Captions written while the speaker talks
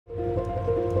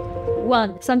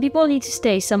1. Some people need to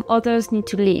stay, some others need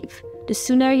to leave. The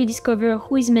sooner you discover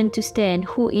who is meant to stay and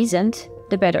who isn't,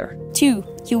 the better. 2.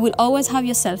 You will always have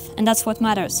yourself, and that's what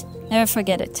matters. Never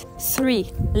forget it.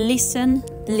 3. Listen,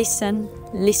 listen,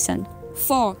 listen.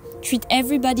 4. Treat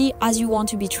everybody as you want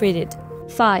to be treated.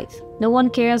 5. No one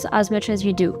cares as much as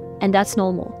you do, and that's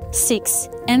normal. 6.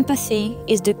 Empathy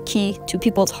is the key to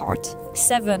people's heart.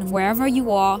 7. Wherever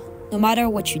you are, no matter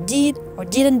what you did or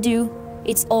didn't do,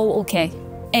 it's all okay.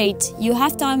 8. You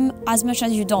have time as much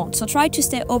as you don't, so try to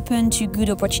stay open to good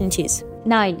opportunities.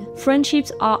 9. Friendships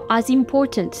are as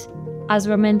important as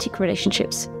romantic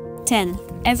relationships. 10.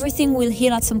 Everything will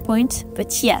heal at some point,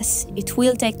 but yes, it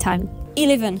will take time.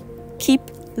 11. Keep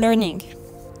learning.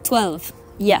 12.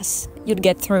 Yes, you'll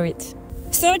get through it.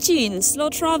 13. Slow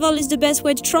travel is the best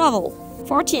way to travel.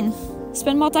 14.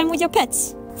 Spend more time with your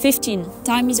pets. 15.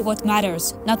 Time is what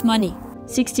matters, not money.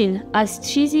 16. As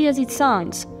cheesy as it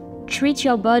sounds, treat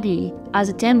your body as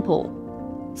a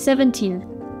temple. 17.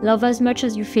 Love as much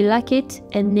as you feel like it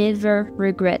and never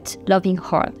regret loving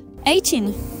hard.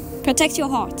 18. Protect your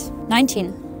heart.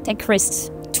 19. Take risks.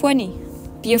 20.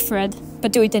 Be afraid,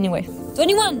 but do it anyway.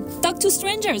 21. Talk to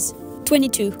strangers.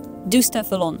 22. Do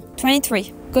stuff alone.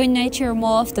 23. Go in nature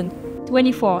more often.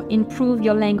 24. Improve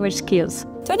your language skills.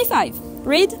 25.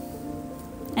 Read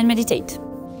and meditate.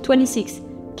 26.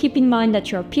 Keep in mind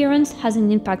that your appearance has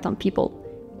an impact on people,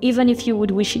 even if you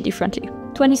would wish it differently.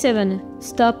 27.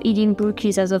 Stop eating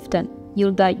brookies as often.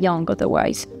 You'll die young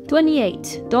otherwise.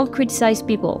 28. Don't criticize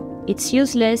people. It's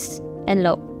useless and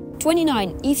low.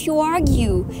 29. If you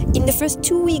argue in the first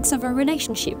 2 weeks of a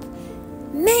relationship,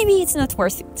 maybe it's not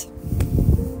worth it.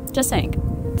 Just saying.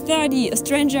 30. A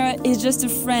stranger is just a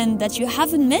friend that you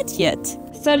haven't met yet.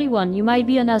 31. You might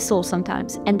be an asshole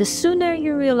sometimes, and the sooner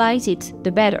you realize it,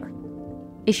 the better,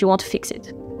 if you want to fix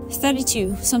it.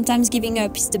 32. Sometimes giving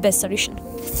up is the best solution.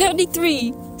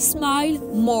 33. Smile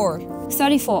more.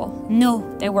 34.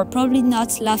 No, they were probably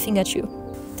not laughing at you.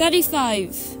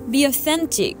 35. Be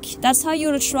authentic. That's how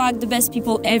you'll attract the best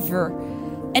people ever.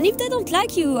 And if they don't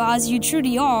like you as you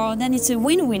truly are, then it's a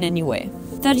win-win anyway.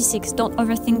 36. Don't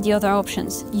overthink the other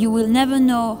options. You will never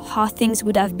know how things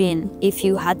would have been if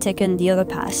you had taken the other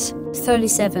path.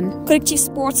 37. Collective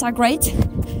sports are great.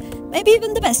 Maybe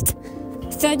even the best.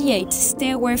 38.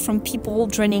 Stay away from people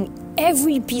draining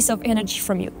every piece of energy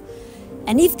from you.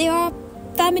 And if they are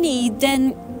family,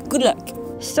 then good luck.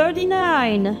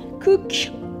 39. Cook.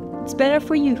 It's better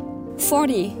for you.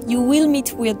 40. You will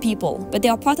meet weird people, but they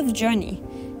are part of the journey.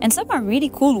 And some are really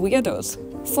cool weirdos.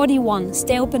 41.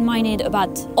 Stay open-minded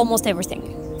about almost everything.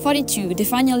 42.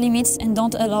 Define your limits and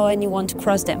don't allow anyone to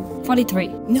cross them. 43.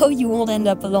 No, you won't end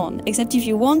up alone, except if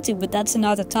you want to, but that's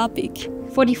another topic.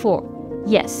 44.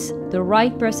 Yes, the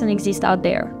right person exists out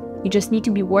there. You just need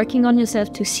to be working on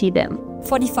yourself to see them.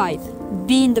 45.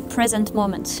 Be in the present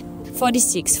moment.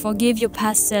 46. Forgive your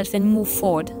past self and move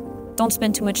forward. Don't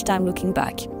spend too much time looking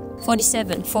back.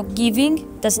 47.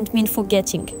 Forgiving doesn't mean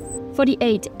forgetting.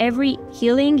 48. Every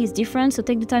healing is different, so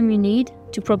take the time you need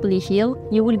to properly heal.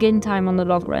 You will gain time on the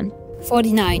long run.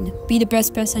 49. Be the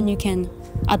best person you can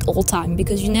at all time,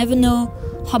 because you never know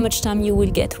how much time you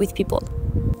will get with people.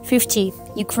 50.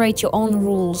 You create your own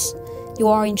rules. You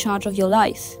are in charge of your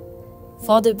life,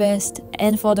 for the best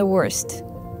and for the worst.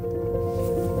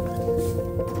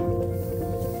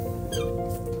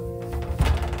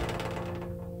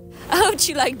 How'd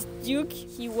you like Duke?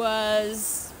 He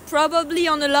was probably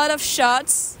on a lot of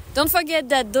shots. Don't forget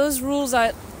that those rules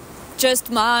are just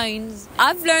mine.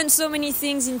 I've learned so many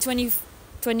things in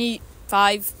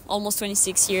 25, almost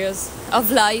 26 years of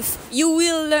life. You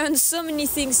will learn so many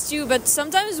things too, but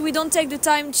sometimes we don't take the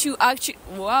time to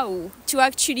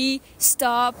actually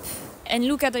stop and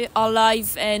look at our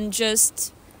life and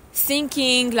just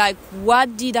thinking like,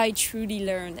 what did I truly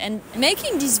learn? And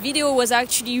making this video was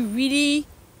actually really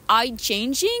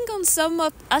eye-changing on some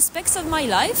aspects of my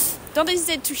life. Don't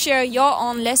hesitate to share your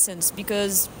own lessons,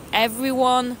 because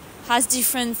everyone has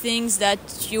different things that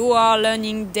you are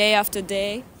learning day after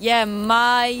day. Yeah,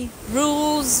 my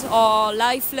rules or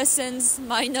life lessons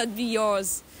might not be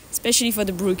yours, especially for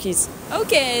the brookies.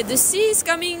 Okay, the sea is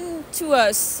coming to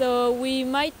us, so we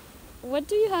might... What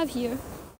do you have here?